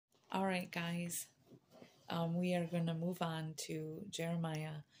All right, guys, we are going to move on to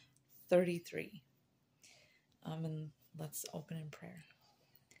Jeremiah 33. And let's open in prayer.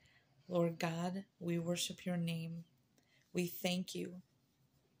 Lord God, we worship your name. We thank you.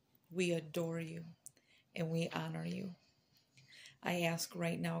 We adore you. And we honor you. I ask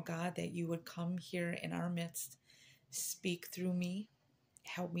right now, God, that you would come here in our midst, speak through me,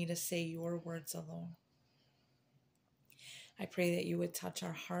 help me to say your words alone. I pray that you would touch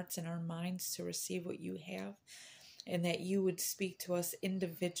our hearts and our minds to receive what you have, and that you would speak to us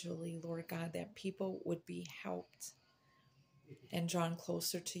individually, Lord God, that people would be helped and drawn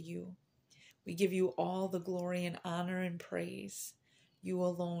closer to you. We give you all the glory and honor and praise. You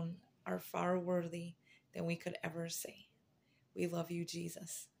alone are far worthy than we could ever say. We love you,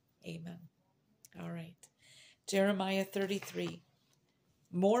 Jesus. Amen. All right. Jeremiah 33.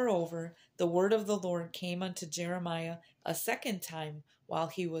 Moreover, the word of the Lord came unto Jeremiah a second time while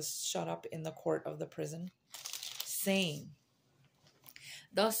he was shut up in the court of the prison, saying,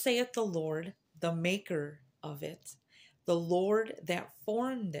 Thus saith the Lord, the maker of it, the Lord that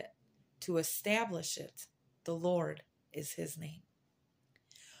formed it to establish it, the Lord is his name.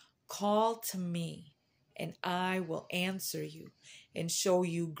 Call to me, and I will answer you and show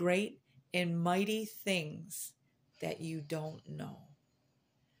you great and mighty things that you don't know.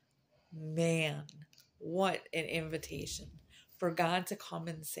 Man, what an invitation for God to come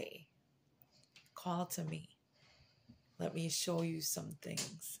and say, call to me. Let me show you some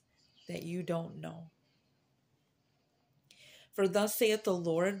things that you don't know. For thus saith the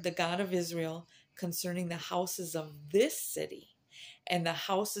Lord, the God of Israel, concerning the houses of this city and the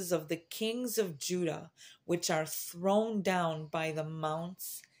houses of the kings of Judah, which are thrown down by the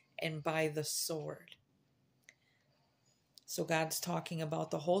mounts and by the sword. So God's talking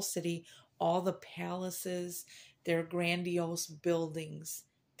about the whole city, all the palaces, their grandiose buildings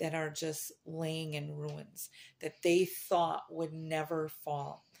that are just laying in ruins, that they thought would never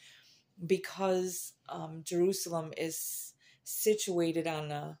fall. Because Jerusalem is situated on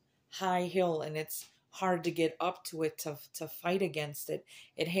a high hill and it's hard to get up to it to fight against it.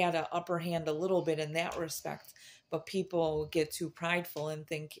 It had an upper hand a little bit in that respect, but people get too prideful and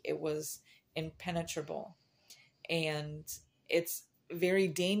think it was impenetrable. And it's very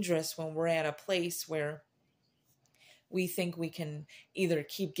dangerous when we're at a place where we think we can either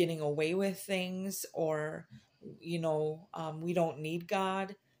keep getting away with things or, we don't need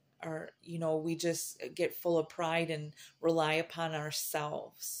God, or, we just get full of pride and rely upon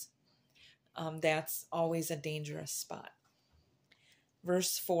ourselves. That's always a dangerous spot.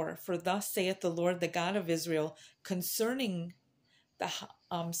 Verse 4, For thus saith the Lord, the God of Israel, concerning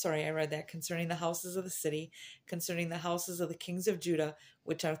concerning the houses of the city, concerning the houses of the kings of Judah,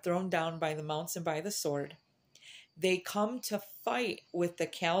 which are thrown down by the mounts and by the sword. They come to fight with the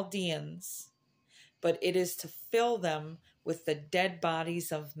Chaldeans, but it is to fill them with the dead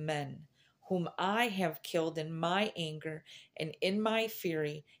bodies of men, whom I have killed in my anger and in my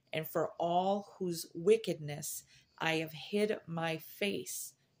fury, and for all whose wickedness I have hid my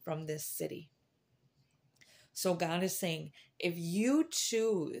face from this city. So God is saying, if you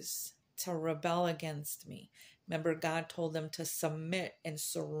choose to rebel against me, remember God told them to submit and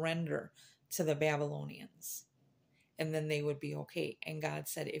surrender to the Babylonians, and then they would be okay. And God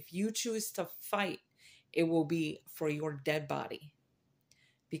said, if you choose to fight, it will be for your dead body,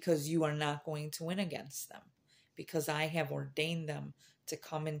 because you are not going to win against them, because I have ordained them to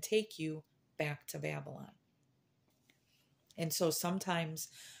come and take you back to Babylon. And so sometimes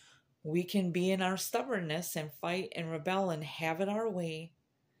we can be in our stubbornness and fight and rebel and have it our way,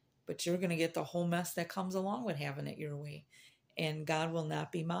 but you're going to get the whole mess that comes along with having it your way, and God will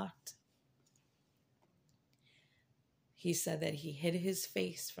not be mocked. He said that he hid his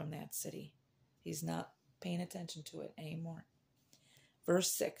face from that city. He's not paying attention to it anymore.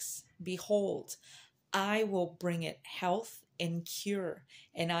 Verse 6, Behold, I will bring it health and cure,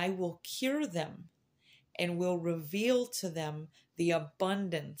 and I will cure them and will reveal to them the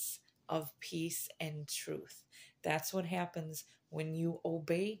abundance of peace and truth. That's what happens when you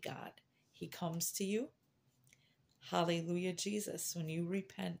obey God. He comes to you. Hallelujah, Jesus. When you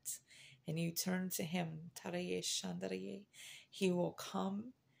repent and you turn to him, he will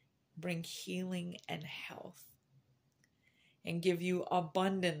come, bring healing and health, and give you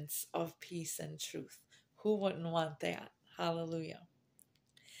abundance of peace and truth. Who wouldn't want that? Hallelujah.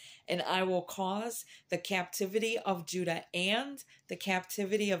 And I will cause the captivity of Judah and the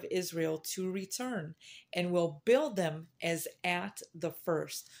captivity of Israel to return, and will build them as at the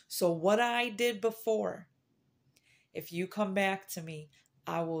first. So what I did before, if you come back to me,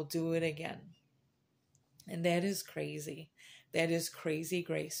 I will do it again. And that is crazy. That is crazy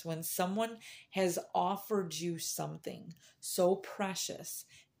grace. When someone has offered you something so precious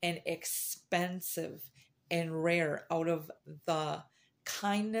and expensive and rare out of the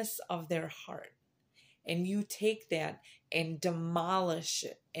kindness of their heart, and you take that and demolish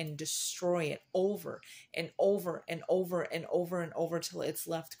it and destroy it over and over and over and over and over till it's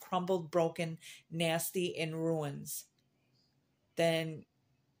left crumbled, broken, nasty, in ruins, then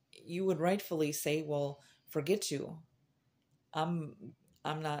you would rightfully say, well, forget you. I'm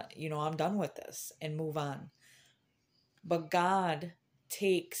not, I'm done with this, and move on. But God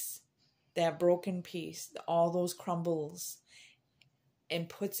takes that broken piece, all those crumbles, and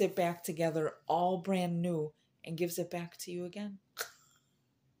puts it back together all brand new and gives it back to you again.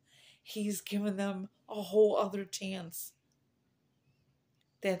 He's given them a whole other chance.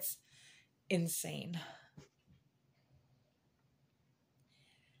 That's insane.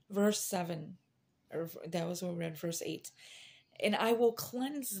 Verse 7, or that was what we read, verse 8. And I will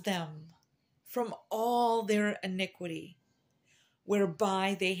cleanse them from all their iniquity,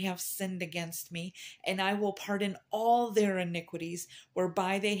 whereby they have sinned against me, and I will pardon all their iniquities,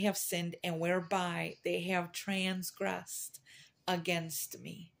 whereby they have sinned, and whereby they have transgressed against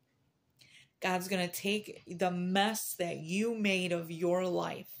me. God's going to take the mess that you made of your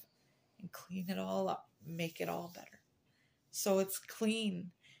life and clean it all up, make it all better. So it's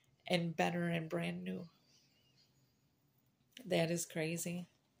clean and better and brand new. That is crazy.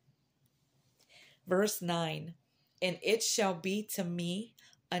 Verse 9. And it shall be to me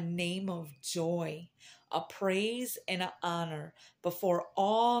a name of joy, a praise and an honor before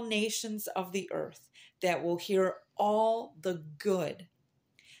all nations of the earth, that will hear all the good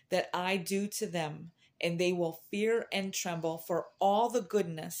that I do to them, and they will fear and tremble for all the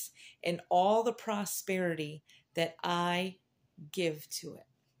goodness and all the prosperity that I give to it.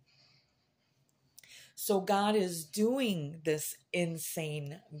 So God is doing this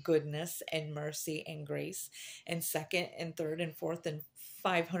insane goodness and mercy and grace, and second and third and fourth and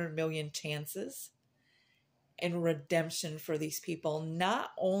 500 million chances and redemption for these people.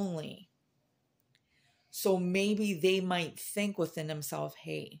 Not only so maybe they might think within themselves,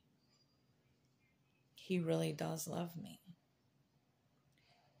 hey, he really does love me.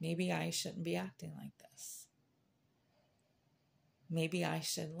 Maybe I shouldn't be acting like this. Maybe I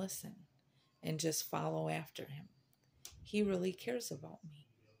should listen and just follow after him. He really cares about me.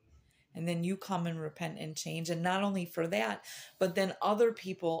 And then you come and repent and change. And not only for that, but then other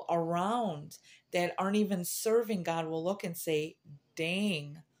people around that aren't even serving God will look and say,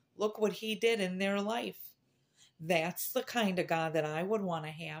 dang, look what he did in their life. That's the kind of God that I would want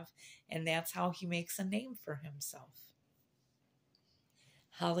to have. And that's how he makes a name for himself.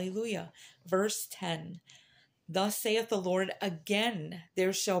 Hallelujah. Verse 10. Thus saith the Lord, again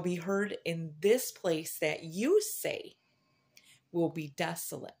there shall be heard in this place that you say will be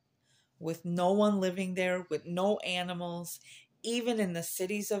desolate, with no one living there, with no animals, even in the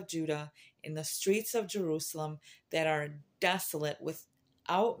cities of Judah, in the streets of Jerusalem, that are desolate,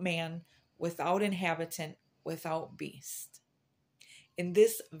 without man, without inhabitant, without beast. In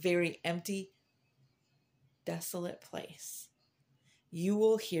this very empty, desolate place, you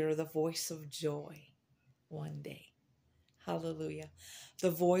will hear the voice of joy one day. Hallelujah. The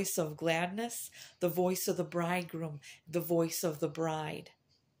voice of gladness, the voice of the bridegroom, the voice of the bride,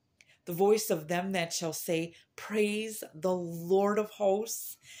 the voice of them that shall say, praise the Lord of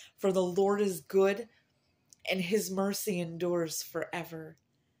hosts, for the Lord is good and his mercy endures forever.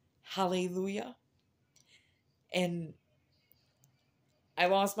 Hallelujah. And I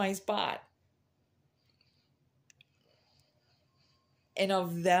lost my spot. And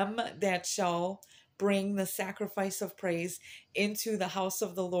of them that shall bring the sacrifice of praise into the house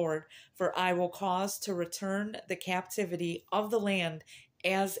of the Lord, for I will cause to return the captivity of the land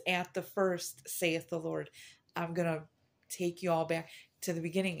as at the first, saith the Lord. I'm going to take you all back to the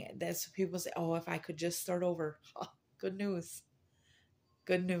beginning. That's what people say, oh, if I could just start over. Oh, good news.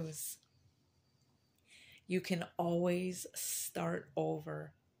 Good news. You can always start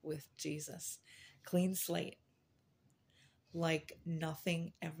over with Jesus. Clean slate. Like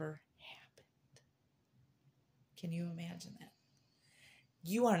nothing ever happened. Can you imagine that?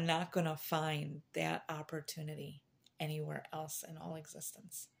 You are not going to find that opportunity anywhere else in all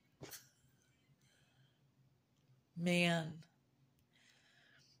existence. Man,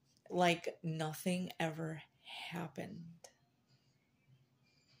 like nothing ever happened.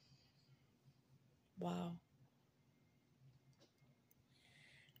 Wow.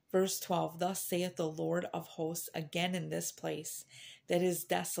 Verse 12, thus saith the Lord of hosts again in this place that is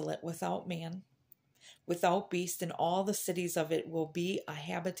desolate, without man, without beast, and all the cities of it will be a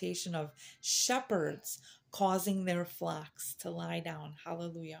habitation of shepherds, causing their flocks to lie down.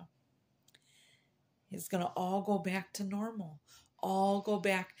 Hallelujah. It's going to all go back to normal, all go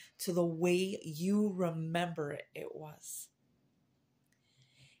back to the way you remember it was.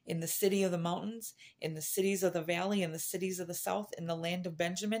 In the city of the mountains, in the cities of the valley, in the cities of the south, in the land of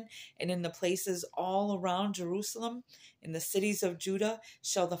Benjamin, and in the places all around Jerusalem, in the cities of Judah,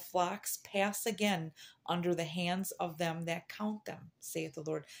 shall the flocks pass again under the hands of them that count them, saith the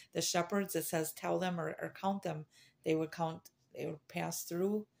Lord. The shepherds, it says, tell them or count them. They would pass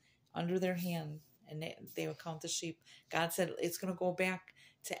through under their hand, and they would count the sheep. God said it's going to go back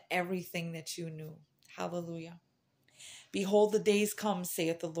to everything that you knew. Hallelujah. Behold, the days come,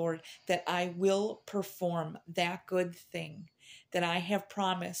 saith the Lord, that I will perform that good thing that I have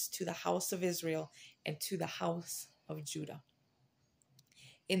promised to the house of Israel and to the house of Judah.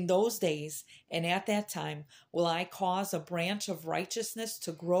 In those days and at that time will I cause a branch of righteousness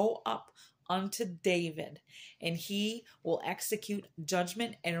to grow up unto David, and he will execute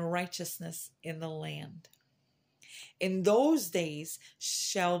judgment and righteousness in the land. In those days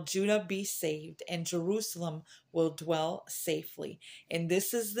shall Judah be saved, and Jerusalem will dwell safely. And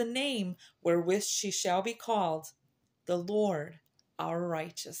this is the name wherewith she shall be called, the Lord our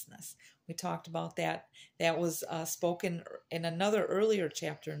righteousness. We talked about that. That was spoken in another earlier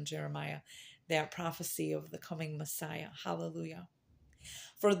chapter in Jeremiah, that prophecy of the coming Messiah. Hallelujah.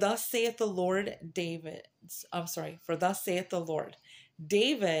 For thus saith the Lord, David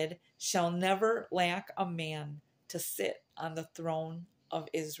shall never lack a man to sit on the throne of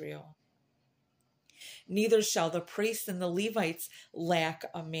Israel. Neither shall the priests and the Levites lack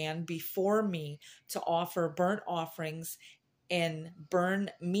a man before me to offer burnt offerings and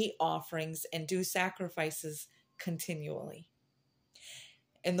burn meat offerings and do sacrifices continually.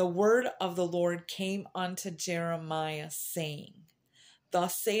 And the word of the Lord came unto Jeremiah, saying,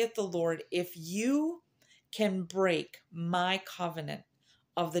 Thus saith the Lord, if you can break my covenant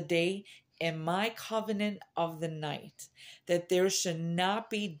of the day and my covenant of the night, that there should not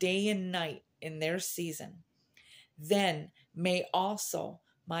be day and night in their season, then may also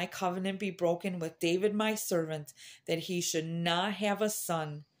my covenant be broken with David my servant, that he should not have a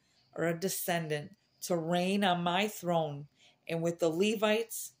son or a descendant to reign on my throne, and with the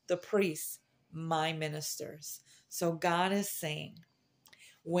Levites, the priests, my ministers. So God is saying,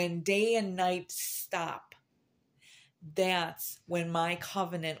 when day and night stop, that's when my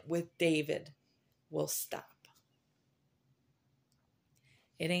covenant with David will stop.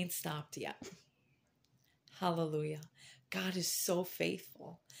 It ain't stopped yet. Hallelujah. God is so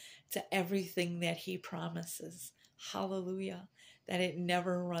faithful to everything that he promises. Hallelujah. That it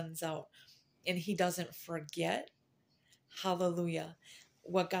never runs out. And he doesn't forget. Hallelujah.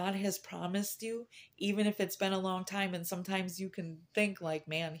 What God has promised you, even if it's been a long time, and sometimes you can think like,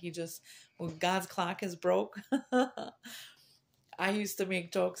 man, when God's clock is broke. I used to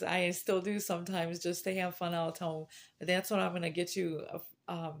make jokes. I still do sometimes just to have fun. I'll tell them, that's what I'm going to get you.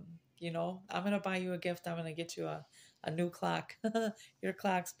 I'm going to buy you a gift. I'm going to get you a new clock. Your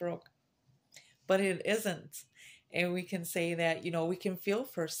clock's broke. But it isn't. And we can say that, we can feel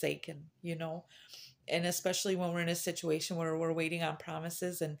forsaken, and especially when we're in a situation where we're waiting on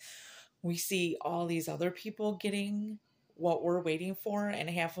promises and we see all these other people getting what we're waiting for, and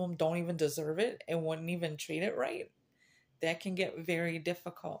half of them don't even deserve it and wouldn't even treat it right. That can get very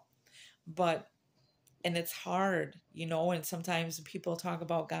difficult. And it's hard, and sometimes people talk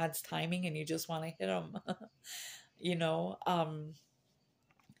about God's timing and you just want to hit them.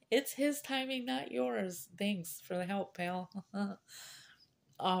 It's his timing, not yours. Thanks for the help, pal.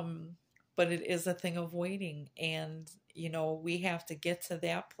 But it is a thing of waiting. And, we have to get to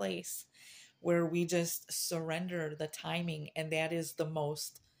that place where we just surrender the timing. And that is the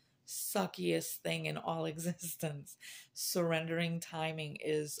most suckiest thing in all existence. Surrendering timing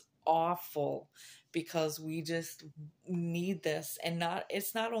is awful because we just need this. And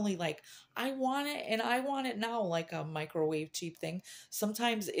it's not only like, I want it and I want it now, like a microwave cheap thing.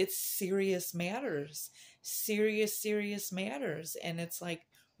 Sometimes it's serious matters. Serious matters. And it's like,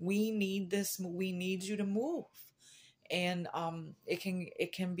 we need this. We need you to move. And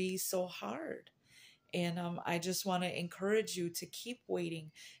it can be so hard. And I just want to encourage you to keep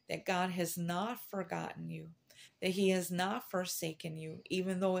waiting, that God has not forgotten you, that he has not forsaken you,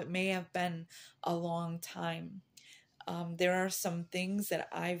 even though it may have been a long time. There are some things that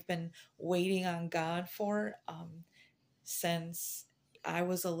I've been waiting on God for since I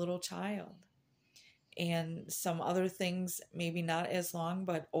was a little child. And some other things, maybe not as long,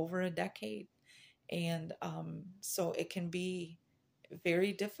 but over a decade. And so it can be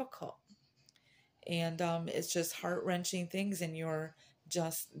very difficult. And it's just heart-wrenching things, and you're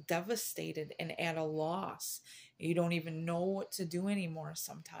just devastated and at a loss. You don't even know what to do anymore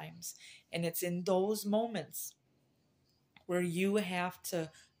sometimes. And it's in those moments where you have to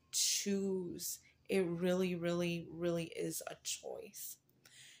choose. It really, really, really is a choice.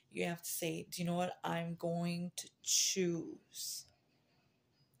 You have to say, do you know what? I'm going to choose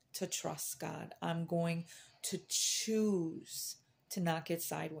to trust God. I'm going to choose to not get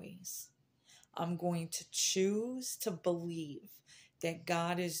sideways. I'm going to choose to believe that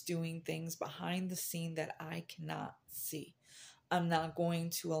God is doing things behind the scene that I cannot see. I'm not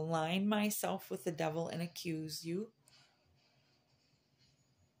going to align myself with the devil and accuse you.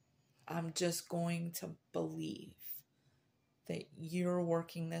 I'm just going to believe that you're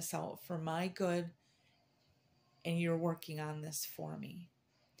working this out for my good and you're working on this for me.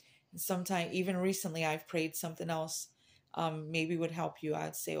 And sometimes, even recently, I've prayed something else maybe would help you.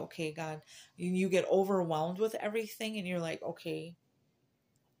 I'd say, okay, God, you get overwhelmed with everything and you're like, okay,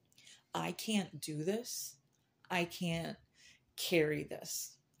 I can't do this. I can't carry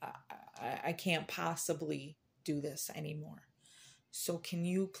this. I can't possibly do this anymore. So can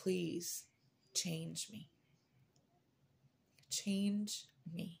you please change me? Change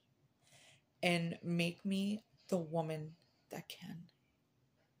me and make me the woman that can.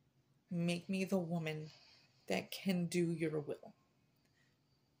 Make me the woman that can do your will.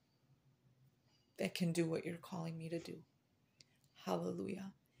 That can do what you're calling me to do.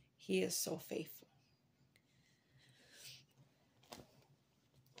 Hallelujah. He is so faithful.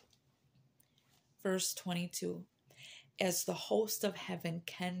 Verse 22. As the host of heaven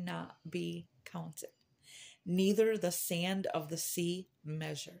cannot be counted, neither the sand of the sea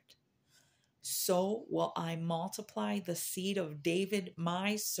measured, so will I multiply the seed of David,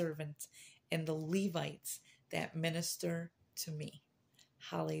 my servant, and the Levites that minister to me.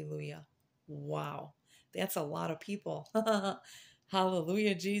 Hallelujah. Wow. That's a lot of people.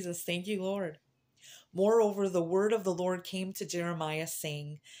 Hallelujah, Jesus. Thank you, Lord. Moreover, the word of the Lord came to Jeremiah,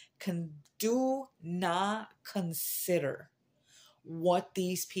 saying, do not consider what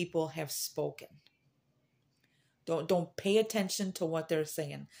these people have spoken. Don't pay attention to what they're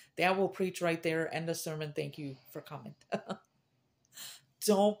saying. That will preach right there. End of sermon. Thank you for coming.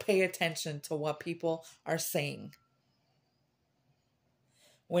 Don't pay attention to what people are saying.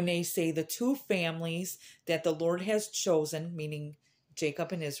 When they say the two families that the Lord has chosen, meaning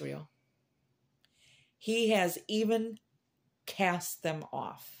Jacob and Israel, he has even cast them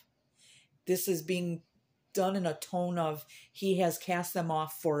off. This is being done in a tone of he has cast them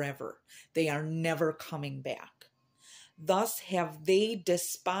off forever. They are never coming back. Thus have they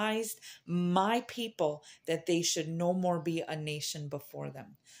despised my people, that they should no more be a nation before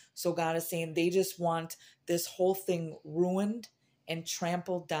them. So God is saying they just want this whole thing ruined and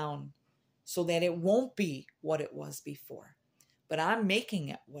trampled down so that it won't be what it was before. But I'm making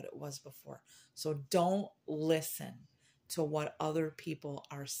it what it was before. So don't listen to what other people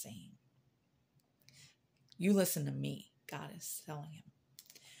are saying. You listen to me, God is telling him.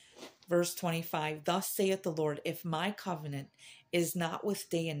 Verse 25, thus saith the Lord, if my covenant is not with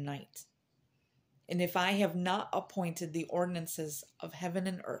day and night, and if I have not appointed the ordinances of heaven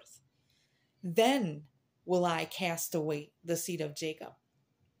and earth, then will I cast away the seed of Jacob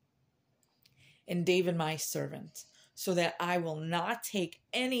and David my servant, so that I will not take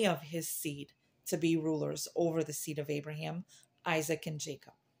any of his seed to be rulers over the seed of Abraham, Isaac, and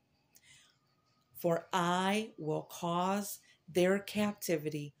Jacob. For I will cause their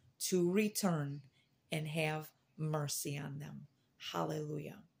captivity to return and have mercy on them.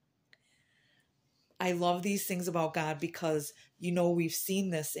 Hallelujah. I love these things about God because, you know, we've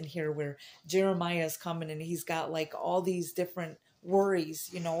seen this in here where Jeremiah is coming and he's got like all these different worries,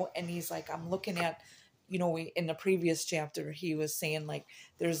 you know, and he's like, I'm looking at, you know, in the previous chapter, he was saying like,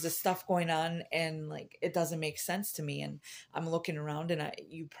 there's this stuff going on and like, it doesn't make sense to me. And I'm looking around and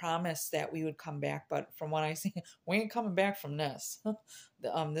you promised that we would come back. But from what I see, we ain't coming back from this.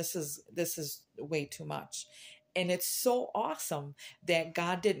 This is way too much. And it's so awesome that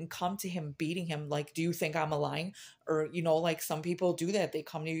God didn't come to him beating him like, do you think I'm lying? Or, you know, like some people do that. They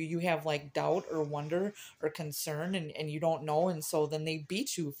come to you, you have like doubt or wonder or concern and you don't know. And so then they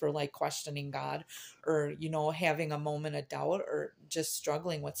beat you for like questioning God or, you know, having a moment of doubt or just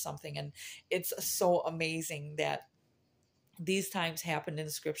struggling with something. And it's so amazing that these times happened in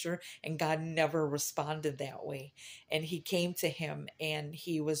scripture and God never responded that way. And he came to him and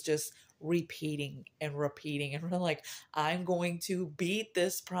he was just repeating and repeating. And we're like, I'm going to beat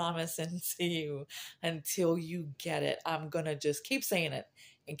this promise into you until you get it. I'm going to just keep saying it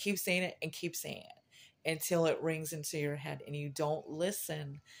and keep saying it and keep saying it until it rings into your head and you don't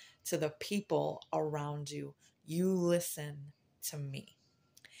listen to the people around you. You listen to me.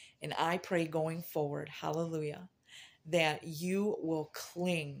 And I pray going forward, hallelujah, that you will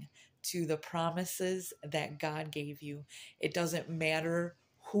cling to the promises that God gave you. It doesn't matter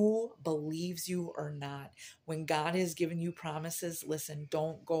who believes you or not. When God has given you promises, listen,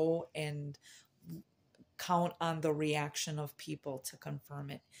 don't go and count on the reaction of people to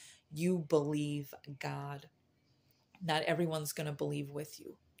confirm it. You believe God. Not everyone's going to believe with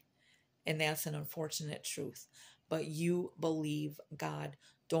you. And that's an unfortunate truth. But you believe God.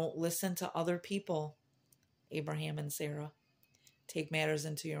 Don't listen to other people, Abraham and Sarah. Take matters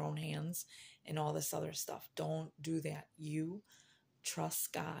into your own hands and all this other stuff. Don't do that. You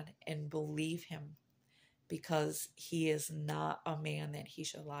trust God and believe him, because he is not a man that he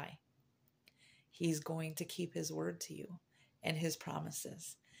should lie. He's going to keep his word to you and his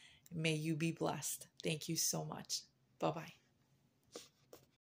promises. May you be blessed. Thank you so much. Bye-bye.